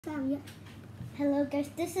Oh yeah. Hello guys,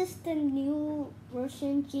 this is the new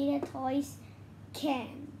version Jade Toys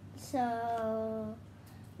can. So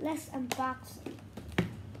let's unbox it.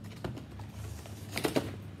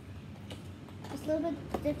 It's a little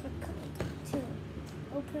bit difficult to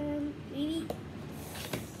open. Maybe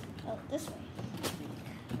this way.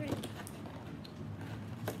 Right.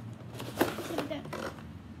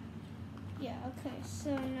 Yeah, okay,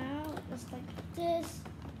 so now it's like this.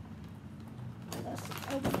 Let's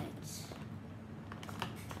open it.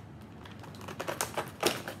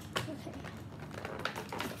 Okay.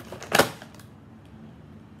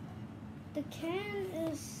 The can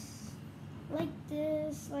is like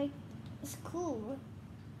this, like it's cool.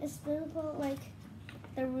 It's beautiful, like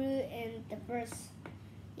the root and the birds.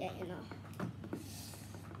 Yeah, you know.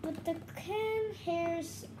 But the can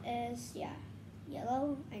hairs is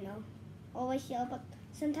yellow. I know, always yellow, but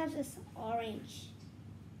sometimes it's orange.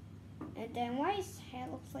 And then why his hair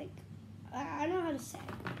looks like I don't know how to say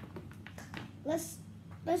it. Let's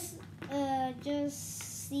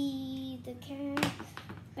just see the can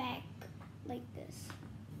back like this.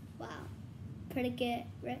 Wow, pretty good,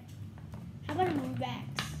 right? How about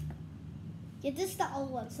Rex? Yeah, this is the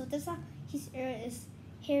old one. So this one, his hair is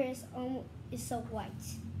so white.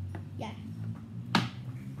 Yeah.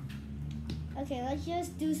 Okay, let's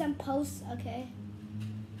just do some posts. Okay.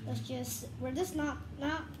 We're just not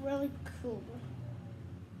really cool.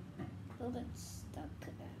 A little bit stuck.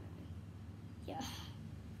 Yeah.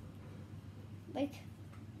 Like,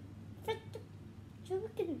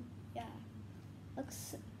 yeah.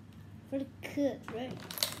 Looks pretty good, right?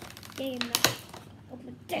 Yeah, now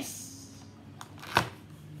open this.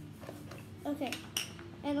 Okay.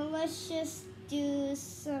 And let's just do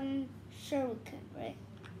some shuriken, right?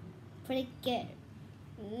 Pretty good.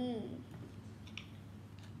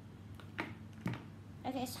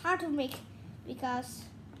 Okay, it's hard to make because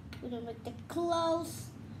we don't make the clothes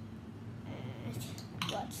and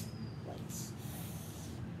wait,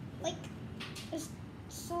 like it's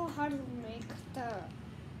so hard to make the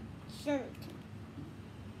shirt.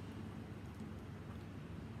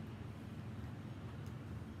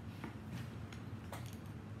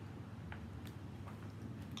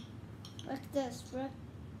 Like this, bro.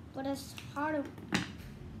 But it's hard to.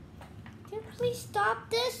 Can you please stop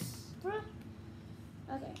this, bro?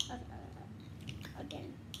 Okay.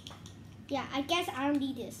 Again. Yeah, I guess I don't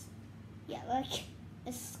need this. Yeah, like,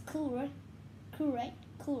 it's cool, right?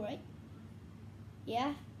 Cool, right?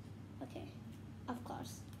 Yeah? Okay. Of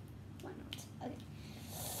course. Why not? Okay.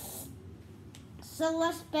 So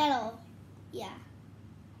let's battle. Yeah.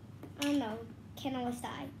 I don't know. Can always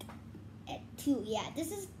die at 2. Yeah,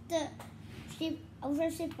 this is the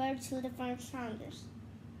over shipper to the front challengers.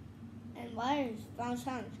 And why is front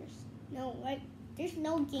challengers? No, right? There's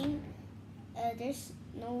no game. There's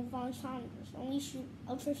no front challengers. Only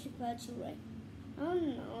ultra super 2, right? I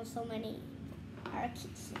don't know. So many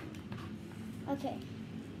arcades. Okay,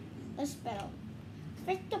 let's battle.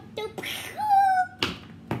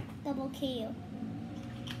 Double kill.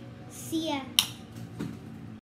 See ya.